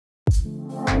Okay,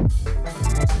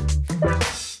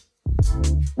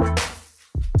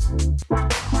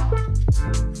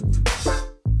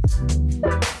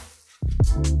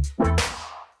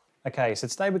 so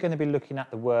today we're going to be looking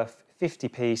at the Würth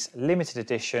 50-piece limited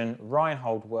edition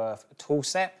Reinhold Würth tool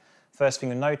set. First thing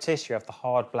you'll notice, you have the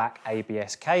hard black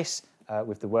ABS case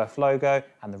with the Würth logo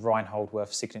and the Reinhold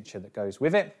Würth signature that goes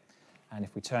with it. And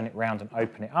if we turn it round and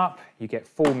open it up, you get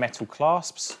full metal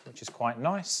clasps, which is quite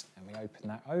nice. And we open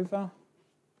that over.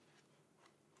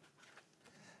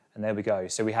 And there we go.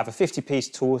 So we have a 50-piece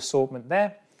tool assortment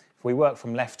there. If we work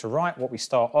from left to right, what we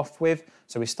start off with,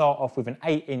 so we start off with an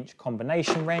 8-inch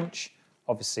combination wrench,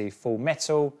 obviously full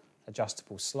metal,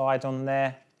 adjustable slide on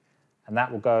there, and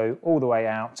that will go all the way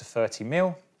out to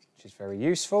 30mm, which is very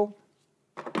useful.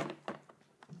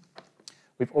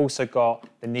 We've also got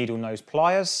the needle nose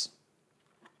pliers.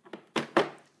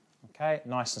 Okay,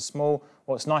 nice and small.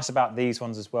 What's nice about these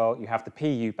ones as well, you have the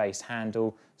PU-based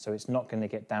handle, so it's not going to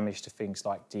get damaged to things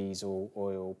like diesel,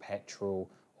 oil, petrol,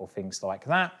 or things like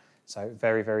that. So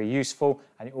very, very useful.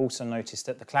 And you also notice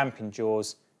that the clamping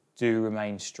jaws do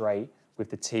remain straight with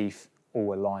the teeth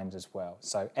all aligned as well.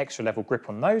 So extra level grip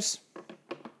on those.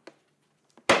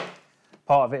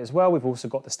 Part of it as well, we've also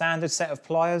got the standard set of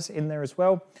pliers in there as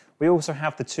well. We also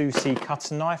have the 2C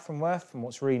cutter knife from Würth. And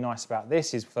what's really nice about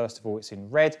this is, first of all, it's in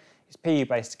red. It's PU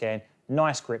based again,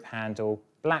 nice grip handle,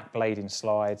 black blading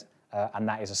slide, and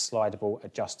that is a slidable,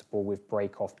 adjustable with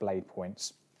break-off blade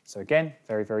points. So again,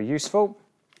 very, very useful.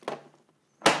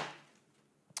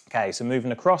 Okay, so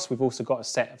moving across, we've also got a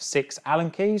set of 6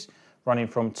 Allen keys running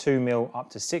from 2mm up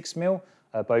to 6mm,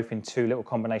 both in 2 little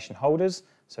combination holders.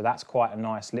 So that's quite a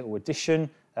nice little addition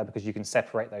because you can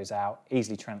separate those out,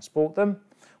 easily transport them.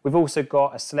 We've also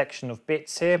got a selection of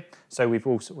bits here. So we've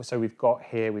got posi,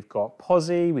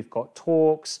 we've got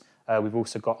Torx, we've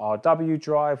also got RW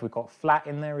drive, we've got flat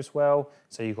in there as well.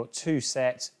 So you've got 2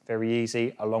 sets, very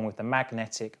easy, along with the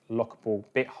magnetic lockable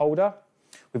bit holder.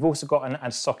 We've also got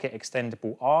a socket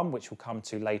extendable arm, which we'll come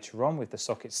to later on with the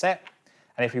socket set.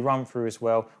 And if we run through as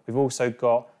well, we've also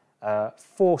got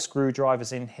 4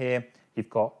 screwdrivers in here. You've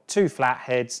got 2 flat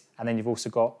heads, and then you've also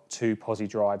got 2 posi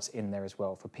drives in there as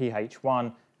well for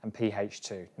PH1 and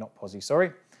PH2, not posi,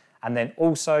 sorry. And then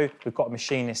also we've got a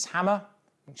machinist's hammer,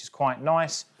 which is quite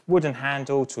nice, wooden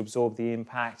handle to absorb the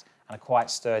impact, and a quite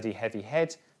sturdy heavy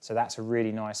head. So that's a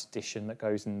really nice addition that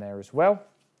goes in there as well.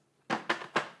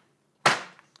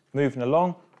 Moving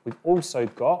along, we've also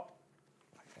got,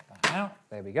 get that out,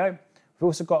 there we go. We've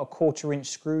also got a 1/4-inch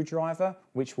screwdriver,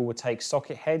 which will take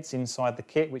socket heads inside the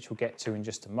kit, which we'll get to in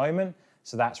just a moment.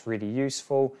 So that's really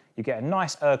useful. You get a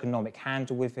nice ergonomic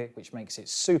handle with it, which makes it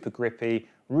super grippy,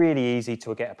 really easy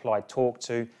to get applied torque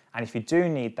to. And if you do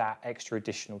need that extra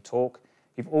additional torque,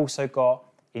 you've also got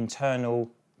internal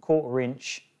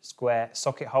 1/4-inch square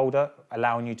socket holder,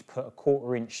 allowing you to put a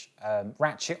 1/4-inch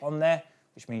ratchet on there,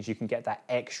 which means you can get that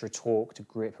extra torque to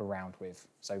grip around with.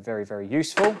 So very, very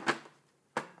useful.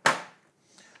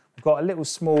 We've got a little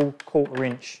small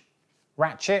 1/4-inch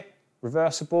ratchet,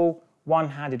 reversible,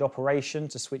 one-handed operation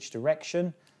to switch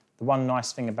direction. The one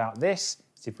nice thing about this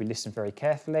is if we listen very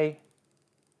carefully,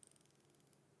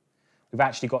 we've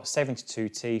actually got 72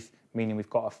 teeth, meaning we've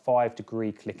got a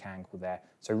 5-degree click angle there.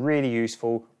 So really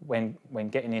useful when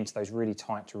getting into those really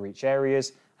tight to reach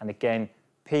areas. And again,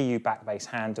 PU back-base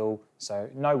handle, so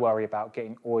no worry about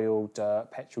getting oil, dirt,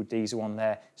 petrol, diesel on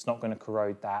there. It's not going to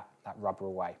corrode that rubber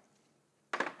away.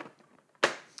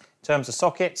 In terms of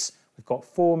sockets, we've got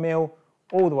 4mm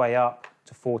all the way up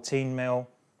to 14mm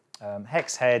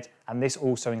hex head, and this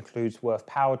also includes Würth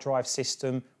power drive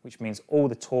system, which means all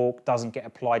the torque doesn't get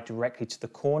applied directly to the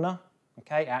corner.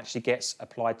 Okay, it actually gets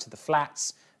applied to the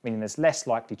flats, meaning there's less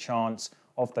likely chance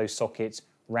of those sockets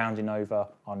rounding over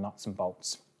our nuts and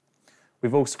bolts.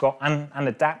 We've also got an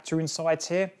adapter inside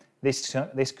here.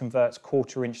 This converts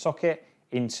 1/4-inch socket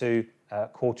into a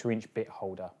 1/4-inch bit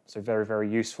holder. So very, very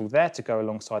useful there to go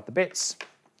alongside the bits.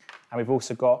 And we've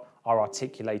also got our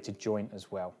articulated joint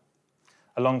as well.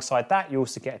 Alongside that, you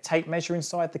also get a tape measure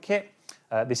inside the kit.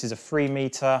 This is a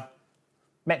 3-meter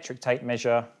metric tape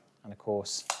measure, and of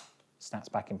course, snaps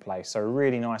back in place. So a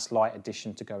really nice light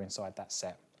addition to go inside that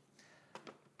set.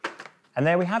 And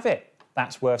there we have it.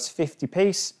 That's Würth's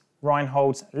 50-piece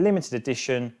Reinhold's limited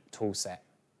edition tool set.